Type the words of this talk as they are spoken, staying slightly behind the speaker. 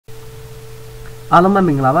အားလုံးပဲမ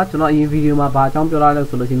င်္ဂလာပါကျွန်တော်အရင်ဗီဒီယိုမှာဘာအကြောင်းပြောရလဲ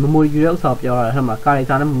ဆိုလို့ရှိရင် memory ယူတဲ့ဥစ္စာကိုပြောရတာအဲ့မှာ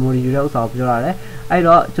character နဲ့ memory ယူတဲ့ဥစ္စာကိုပြောရတယ်အဲ့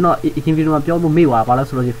တော့ကျွန်တော်အရင်ဗီဒီယိုမှာပြောလို့မေ့သွားဘာလဲ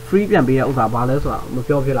ဆိုလို့ရှိရင် free ပြန်ပေးတဲ့ဥစ္စာဘာလဲဆိုတာမ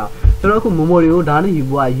ပြောဖြစ်လားကျွန်တော်အခု memory ကိုဒါနဲ့ယူ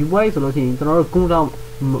ဖို့ဆိုလို့ရှိရင်ကျွန်တော်တို့ cooldown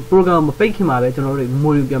program မပိတ်ခင်မှာပဲကျွန်တော်တို့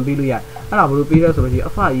memory ပြန်ပေးလို့ရတယ်အဲ့ဒါဘယ်လိုပေးလဲဆိုလို့ရှိရင်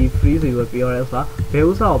အဖအကြီး free ဆိုပြီးပြောရဲဥစ္စာဘယ်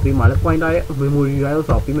ဥစ္စာကိုပေးမှာလဲ pointer ရဲ့ memory ယူတဲ့ဥစ္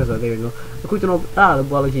စာကိုပေးမယ်ဆိုတော့နော်အခုကျွန်တော်အဲ့ဒါလို့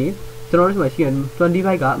ပြောလို့ရှိရင်ကျွန်တော်တို့ဒီမှာရှိရ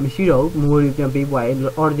25ကမရှိတော့ဘူး memory ပြန်ပေးပွားရဲ့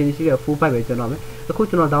origin ရှိတဲ့4 byte ပဲကျွန်တော်မယ်အခု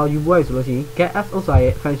ကျွန်တော်ဒါယူပွားရဆိုလို့ရှိရင် getf ဥစ္စာ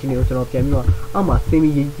ရဲ့ function တွေကိုကျွန်တော်ပြန်ပြီးတော့အောက်မှာ semi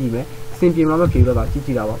ရေးကြည့်မယ်အဆင်ပြေမှာမပြေတော့တာကြ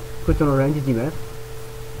ည့်တာပေါ့အခုကျွန်တော် run ကြည့်မယ်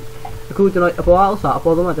အခုကျွန်တော်အပေါ်ဥစ္စာအ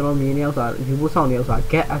ပေါ်ဆုံးမှာကျွန်တော်မြင်နေဥစ္စာယူဖို့ဆောင်နေဥစ္စာ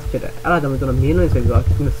getf ဖြစ်တယ်အဲ့ဒါကြောင့်ကျွန်တော် main လို့ဆိုပြီးတော့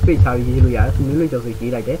space ချပြီးရေးလို့ရတယ် main လို့ကြောင့်ဆို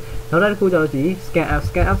ရေးလိုက်တယ်နောက်တစ်ခုကျတော့ဒီ scanf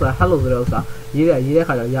ဆိုတာ hello ဆိုတဲ့ဥစ္စာရေးတဲ့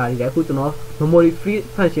ခါကျတော့ရတယ်အခုကျွန်တော် memory free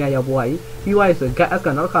function ရောက်ပေါ်ပြီပြီးသွားပြီဆို getf က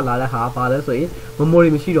နောက်တစ်ခါလာတဲ့ဟာပါလဲဆိုရင် memory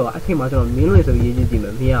မရှိတော့အဲ့ချိန်မှာကျွန်တော် main လို့ဆိုပြီးရေးကြည့်မ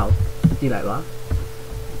ယ်မရအောင်ကြည့်လိုက်ပါ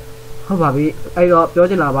ဟုတ်ပါပြီအဲ့တော့ပြော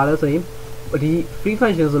ချင်တာပါလဲဆိုရင်ဒီ free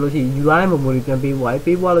function ဆိုလို့ရှိရင် URL memory ပြန်ပေးပွား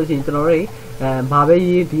လို့ရှိရင်ကျွန်တော်တို့ဘာပဲ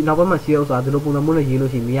ရေးဒီနောက်ဘက်မှာရှိတဲ့ဥစ္စာဒီလိုပုံစံမျိုးနဲ့ရေး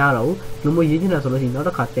လို့ရှိရင်မရတော့ဘူးဒီလိုမျိုးရေးချင်တယ်ဆိုလို့ရှိရင်နောက်တ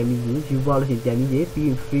စ်ခါပြန်ပြီးယူပွားလို့ရှိရင်ပြန်ပြီးရေးပြီး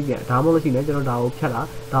free ပြန်ဒါမှမဟုတ်လို့ရှိရင်ကျွန်တော်ဒါကိုဖြတ်လာ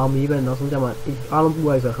ဒါကိုရေးပဲနောက်ဆုံးကျမှအားလုံးပြ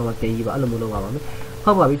ပွားရဆိုတော့ခါမှပြန်ရေးပါအဲ့လိုမျိုးလုပ်ပါမယ်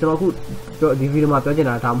ဟုတ်ပါပြီကျွန်တော်အခုဒီဗီဒီယိုမှာပြောချင်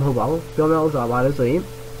တာဒါမဟုတ်ပါဘူးပြောမယ့်ဥစ္စာပါလဲဆိုရင်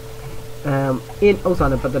in ဥစ္စာ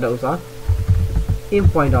နဲ့ပတ်သက်တဲ့ဥစ္စာ in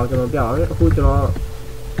pointer ကိုကျွန်တော်ပြပါမယ်အခုကျွန်တော်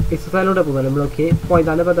exercise လုပ်တဲ့ပုံစံနဲ့မလုပ်ခင်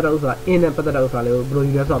pointer နဲ့ပတ်သက်တဲ့ဥစ္စာ in နဲ့ပတ်သက်တဲ့ဥစ္စာလေးကိုဘယ်လို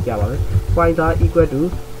ယူလဲဆိုတာပြပါမယ် pointer equal to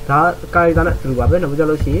ဒါ character နဲ့တူပါပဲနောက်ကြ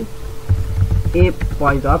လို့ရှိရင် a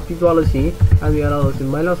pointer ပြီးသွားလို့ရှိရင်အမြဲတမ်းလို့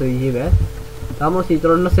minus ဆိုရေးပဲဒါမှမဟုတ်ကျွ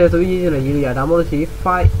န်တော်20ဆိုရေးချင်တယ်ရေးလို့ရဒါမှမဟုတ်ရှိ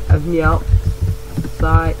5အမြောက်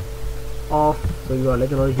side of ဆိုပြီးတော့လည်း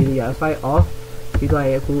ကျွန်တော်ရေးလို့ရ side of ပြီးသွားရ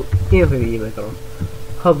င်အခု in ဆိုရေးမယ်ကျွန်တော်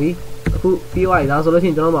ဟုတ်ပြီအခုပြီးသွားပြီဒါဆိုလို့ရှိ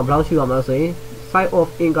ရင်ကျွန်တော်မှာဘယ်လောက်ရှိပါမလဲဆိုရင် side of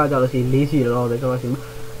in ကကြလို့ရှိရင်4ရှိတယ်တော့ကျွန်တော်ရှိ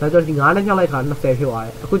ဒါကြောင့်ဒီ9နဲ့ညှောက်လိုက်ခါ20ဖြစ်သွားတ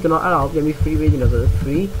ယ်အခုကျွန်တော်အဲ့ဒါကိုပြန်ပြီး free ပေးချင်တယ်ဆိုတော့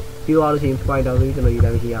free ပြီးသွားလို့ရှိရင် pointer ဆိုပြီးကျွန်တော်ရေး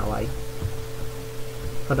လိုက်မရှိရပါဘူး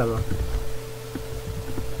ဟုတ်တယ်မလား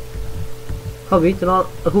ဟုတ်ပြီကျွန်တော်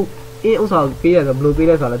အခု in ဥစ္စာကိုပေးရဆိုဘယ်လိုပေး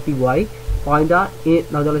လဲဆိုတာလည်းသိသွားပြီ pointer in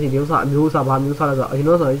နောက်ကြလို့ရှိရင်ဒီဥစ္စာအမျိုးအစားဘာမျိုးစားလဲဆိုတော့အရင်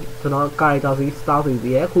တော့ဆိုရင်ကျွန်တော် character ဆိုပြီး star ဆိုပြီး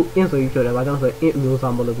ပေးရအခု in ဆိုပြီးပြောတယ်ဘာကြောင့်ဆိုရင် in အမျိုးအ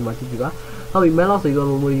စားမလို့ဒီမှာကြည့်ကြည့်ပါဟုတ်ပြီ malloc ဆိုပြီးတော့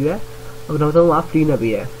memory ရအခုနောက်ဆုံးက free နဲ့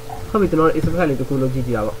ပေးရဟုတ်ပြီကျွန်တော် exercise လေးတစ်ခုလုပ်ကြည့်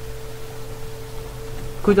ကြည့်တာပေါ့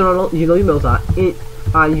ခုကျွန်တော်တို့ရေလုံးရေးမယ်ဥစ္စာ in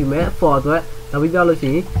are မယ် for အတွက်နောက်ပြီးကြလို့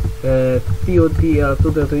ရှိရင်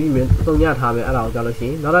total ဆိုပြီးသုံးရထားမယ်အဲ့ဒါကိုကြလို့ရှိ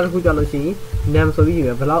ရင်နောက်တစ်ခုကြလို့ရှိရင် name ဆိုပြီးဘ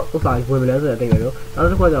ယ်လောက်ဥစ္စာဝင်မလဲဆိုတဲ့အတိတ်ပဲလို့နောက်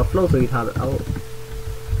တစ်ခုကကျတော့ float ဆိုပြီးထားမယ်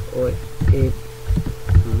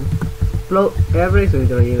float average ဆိုပြီး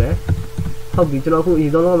ကျွန်တော်ရေးမယ်ဟုတ်ပြီကျွန်တော်အခုရေ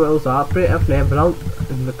သုံးလို့မယ့်ဥစ္စာ printf နဲ့ဘယ်လောက်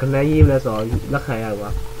ခဏရေးမလဲဆိုတော့လက်ခံရပါ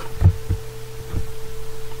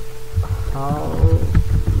how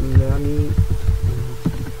many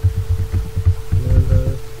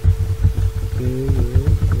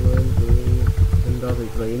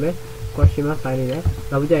question mark sign နေတယ်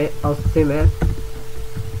နောက်ပြီးကျရင် out ဆင်းမယ်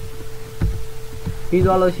ပြီး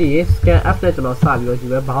သွားလို့ရှိရင် scan f နဲ့ကျွန်တော်စပြီးတော့ယူ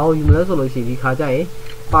မယ်ဘာလို့ယူမလဲဆိုလို့ရှိရင်ဒီခါကျရင်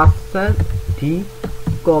percent d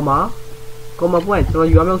comma point ကျွန်တော်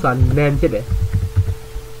ယူရမယ့်ဥစ္စာ name ဖြစ်တယ်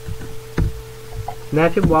name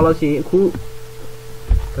ဖြစ်သွားလို့ရှိရင်အခု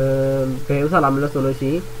ဘယ်ဥစ္စာလာမလဲဆိုလို့ရှိ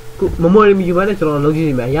ရင်အခု memory မယူဘဲနဲ့ကျွန်တော်လုပ်ကြည့်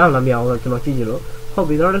နေမယ်ရအောင်လားမရအောင်ကျွန်တော်ကြည့်ကြည့်လို့ဟုတ်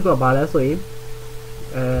ပြီတော့တစ်ခုကဘာလဲဆိုရင်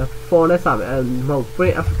for နဲ့စမယ်မဟုတ်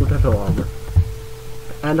printf ကိုထပ်တော့အောင်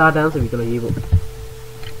enter down ဆိုပြီးကျွန်တော်ရေးဖို့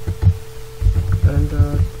enter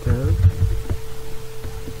down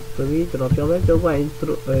ဆိုပြီးကျွန်တော်ပြောမယ်ကျုပ်ကရင်သူ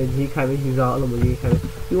တို့ရေးခိုင်းမယ် user အဲ့လိုမျိုးရေးခိုင်းမယ်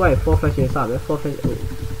ပြီးသွားရင် for function စမယ်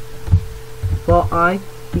for I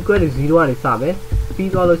equal to 0ကနေစမယ်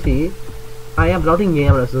ပြီးသွားလို့ရှိရင် I ကဘယ်လောက်ထိငယ်ရ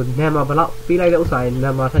မလဲဆို number ဘယ်လောက်ပေးလိုက်တဲ့ဥစ္စာရဲ့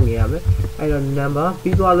number ထပ်ငယ်ရမယ်အဲ့တော့ number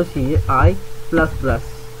ပြီးသွားလို့ရှိရင် I plus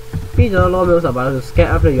ပြီးကျွန်တော်လောမျိုးဆိုတာဘာလဲဆို scan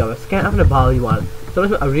f နဲ့ယူရမယ် scan f နဲ့ဘာလို့ယူရလဲကျွန်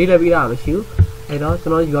တော် array နဲ့ပြီးတာမရှိဘူးအဲ့တော့ကျွ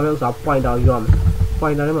န်တော်ယူရမယ့်ဥစ္စာ pointer ယူရမယ်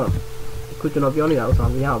pointer နဲ့မှာအခုကျွန်တော်ပြောနေတာဥစ္စာ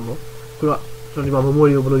မရအောင်မို့ခုတော့ကျွန်တော်ဒီမှာ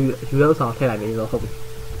memory ကိုဘယ်လိုယူရဥစ္စာထည့်လိုက်မယ်ဆိုတော့ဟုတ်ပြီ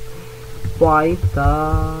pointer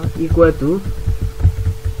equal to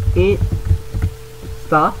in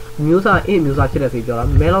star မျိုးစား in မျိုးစားဖြစ်တဲ့ဆိုပြောတာ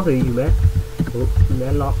malloc ဆိုယူမယ်ဟုတ်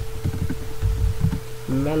malloc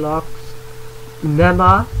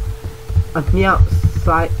number အမြောက်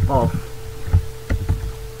side of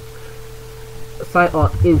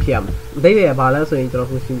in ဖြစ်မယ်ဒိတ်ရဘာလဲဆိုရင်ကျွန်တော်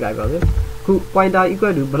ခုရှင်းပြပါမယ်ခု pointer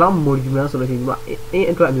equal to ဘယ်လောက် memory ယူမလဲဆိုလို့ရှိရင်ဒီမှာ in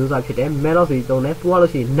အတွက်အမျိုးအစားဖြစ်တယ် malloc ဆိုပြီးသုံးတယ်ပို့ရ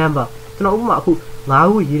လို့ရှိရင် number ကျွန်တော်ဥပမာအခု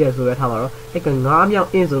9ခုရေးတယ်ဆိုပဲထားပါတော့အဲ့က9မြောက်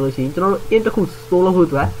in ဆိုလို့ရှိရင်ကျွန်တော်တို့ in တစ်ခု store လုပ်ဖို့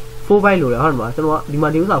အတွက်4 4 byte လို့ရဟုတ်မှာကျွန်တော်ဒီမှာ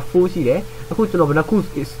ဒီဥစ္စာ4ရှိတယ်အခုကျွန်တော်ဘယ်နှခု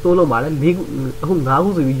store လုပ်မှာလဲ4ခုအခု5ခု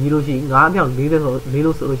ဆိုပြီးရေးလို့ရှိရင်5အမြောက်40ဆို4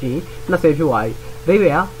လို့ဆိုလို့ရှိရင်20ဖြစ်သွားပြီဒါပေမဲ့ဘ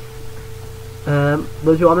ယ်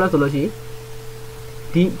လိုပြောမလဲဆိုလို့ရှိရင်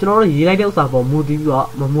ဒီကျွန်တော်တို့ရေးလိုက်တဲ့ဥစ္စာပေါ်မူတည်ပြီးတော့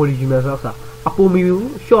memory ယူမယ်ဆိုတော့အပေါ်မီ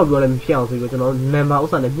short ပြောလည်းမဖြစ်အောင်ဆိုပြီးတော့ကျွန်တော် number ဥ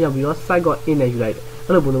စ္စာနဲ့မြှောက်ပြီးတော့ site က in နဲ့ယူလိုက်တယ်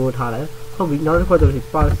အဲ့လိုပုံစံမျိုးထားတယ်ဟုတ်ပြီနောက်တစ်ခါကျတော့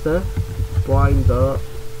person pointer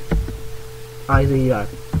I ဆိုရတယ်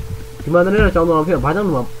ဒီမှာတနေ့တော့ကြောင်းတော့ဖြစ်ဘာကြောင့်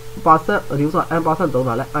ဒီမှာ person ဒီဥစ္စာ n% သုံး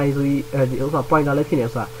တာလဲ I ဆိုဒီဥစ္စာ pointer လည်းဖြစ်နေဥ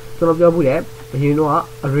စ္စာကျွန်တော်ပြောဘူးတယ်အရင်တော့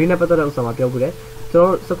array နဲ့ပတ်သက်တဲ့ဥစ္စာမှာပြောဘူးတယ်ကျွန်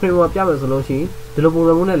တော် screen မှာပြမယ်ဆိုလို့ရှိရင်ဒီလိုပုံ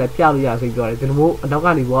စံမျိုးနဲ့လည်းပြလို့ရဆိုပြီးပြောတယ်ဒီလိုမျိုးအနောက်က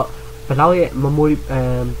နေပေါ့ဘယ်လောက်ရဲ့ memory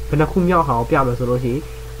ဘယ်နှခုမြောက်အောင်ပြမယ်ဆိုလို့ရှိရင်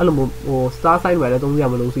အဲ့လိုမျိုးဟို star sign တွေလည်းသုံးရ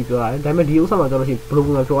မလို့ဆိုပြောရတယ်ဒါပေမဲ့ဒီဥစ္စာမှာကျွန်တော်ရှိဘယ်လို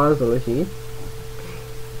ပုံစံပြောရလဲဆိုလို့ရှိရင်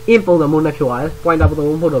in ပုံစံမျိုးနဲ့ပြောရတယ် pointer ပုံစံ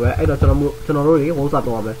မျိုးဖို့တော့ပဲအဲ့တော့ကျွန်တော်တို့တွေဟိုဥစ္စာ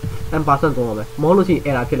သုံးရမယ် n% သုံးရမယ်မဟုတ်လို့ရှိရင်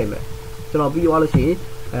error ဖြစ်လိမ့်မယ်ကျွန်တော်ပြီးသွားလို့ရှိရင်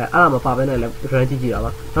အဲ့ဒါမပါဘဲနဲ့လည်း run ကြည့်ကြည့်တာ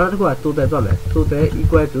ပါနောက်တစ်ခုက total တွက်မယ် total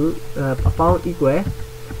equal to အပေါင်း equal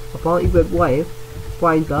ပွားရင်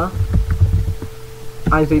pointer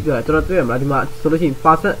I ဆိုပြကျွန်တော်တွေ့ရမှာဒီမှာဆိုလို့ရှိရင်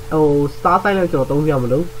percent ဟို star sign နဲ့ကျွန်တော်သုံးပြမ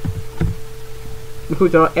လို့အခု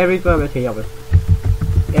ကျွန်တော် average ပဲထည့်ရမယ်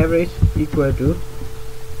average equal to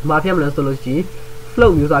မှာပြမလဲဆိုလို့ရှိရင်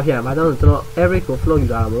float မျိုးစားဖြစ်ရမှာဒါကြောင့်ကျွန်တော် average ကို float ယူ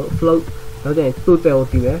တာမို့ float နောက်ကျရင် total ကို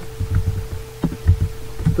တည်မယ်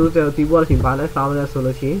total တည်ဖို့လို့ရှိရင်ဘာလဲစားမလဲဆို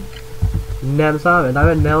လို့ရှိရင် num စားမယ်ဒါ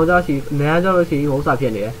ပေမဲ့ num ကြောင့်ရှိ num ကြောင့်လို့ရှိရင်ဟိုစားဖြ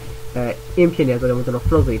စ်နေတယ်in ဖြစ်နေဆိုတော့ကျွန်တော်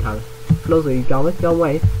float ဆိုထားမယ် float ဆိုပြီးကြောင်းမယ်ကြောင်း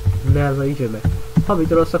သွားရင် num ဆိုပြီးchuyểnမယ်ဟုတ်ပြီ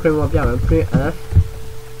ကျွန်တော် screen မှာပြမယ် print f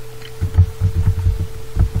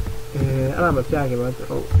အဲ့ဒါမပြခင်မှာ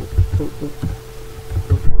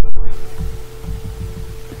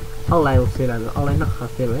outline ကိုဆေးလိုက်မယ် outline နှစ်ခါ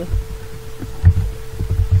ဆေးမယ်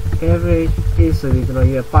average is ဆိုပြီးကျွန်တော်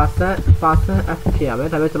ရေး percent f ဖြစ်ရမယ်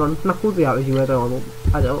ဒါပေမဲ့ကျွန်တော်နှစ်ခုစီအောင်ယူမယ်တော့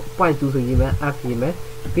အဲ့ဒါ 0.2 ဆိုရေးမယ် f ရေးမယ်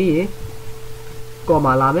ပြီးရင်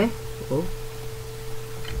comma လာမယ်ဟုတ်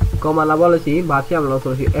comma လာပါလို့ရှိရင်မဖြစ်ရမလို့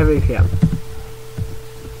ဆိုလို့ရှိရင် average ဖြစ်ရမယ်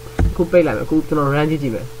ခုပိတ်လိုက်မယ်အခုကျွန်တော် run ကြ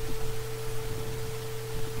ည့်မယ်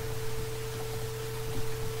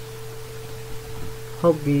ဟု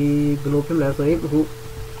တ်ပြီဘယ်လိုဖြစ်မလဲဆိုရင်အခု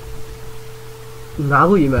9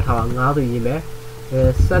ခုရေးမယ်ထားပါ9ခုရေးမယ်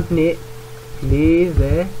7နှစ်40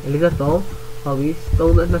 43ဟုတ်ပြီ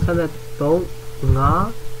32 23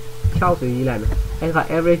 5 6ဆိုရေးလိုက်မယ်အဲ့ဒါ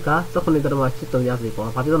average က 19.83 ရစီပေါ့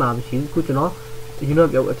ဘာဖြစ်လို့နာမရှိဘူးခုကျွန်တော်ဒီလို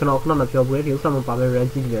ပြောကျွန်တော်ခုနကပြောဘူးလေဒီဥစ္စာမှာပါမယ် run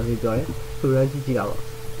ကြည့်တယ်ဆိုပြောရဲသူ run ကြည့်တာပေါ့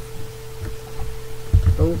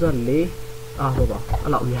34ဟုတ်ပါ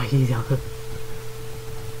အဲ့လောက်အများကြီးကြာ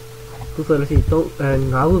ခုဆိုလို့ရှိရင်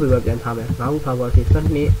5ခုဆိုပဲပြန်ထားမယ်5ခုထားပါရှိ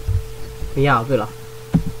7နှစ်မရဘူးလား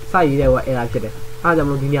စရေးတဲ့က error ဖြစ်တယ်အားကြောင့်မ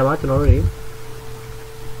လို့ဒီနေရာမှာကျွန်တော်တို့တွေ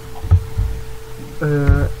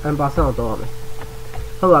n% တော့ရမယ်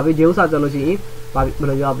ဟုတ်ပါပြီဒီဥစ္စာကျွန်တော်လို့ရှိရင်ဘာဘယ်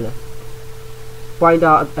လိုပြောရမလဲ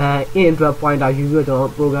pointer in drop pointer ယူပြီးတော့ကျွန်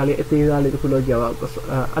တော် program လေးအသေးစားလေးတစ်ခုလုပ်ကြပါ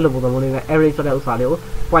အဲ့လိုပုံစံမျိုးလေးနဲ့ array ဆိုတဲ့ဥစ္စာလေးကို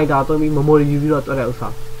pointer သုံးပြီး memory ယူပြီးတော့တွက်တဲ့ဥစ္စာ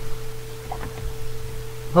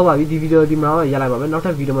ဟုတ်ပါပြီဒီဗီဒီယိုဒီမှာတော့ရလိုက်ပါမယ်နောက်ထ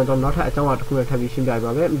ပ်ဗီဒီယိုမှာတော့နောက်ထပ်အကြောင်းအရာတစ်ခုနဲ့ထပ်ပြီးရှင်းပြ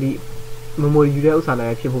ပါမယ်ဒီ memory ယူတဲ့ဥစ္စာ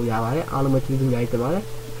နဲ့ဖြစ်ဖို့ရပါတယ်အားလုံးပဲကျေးဇူးအများကြီးတင်ပါတယ်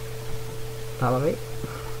ဒါပါပဲ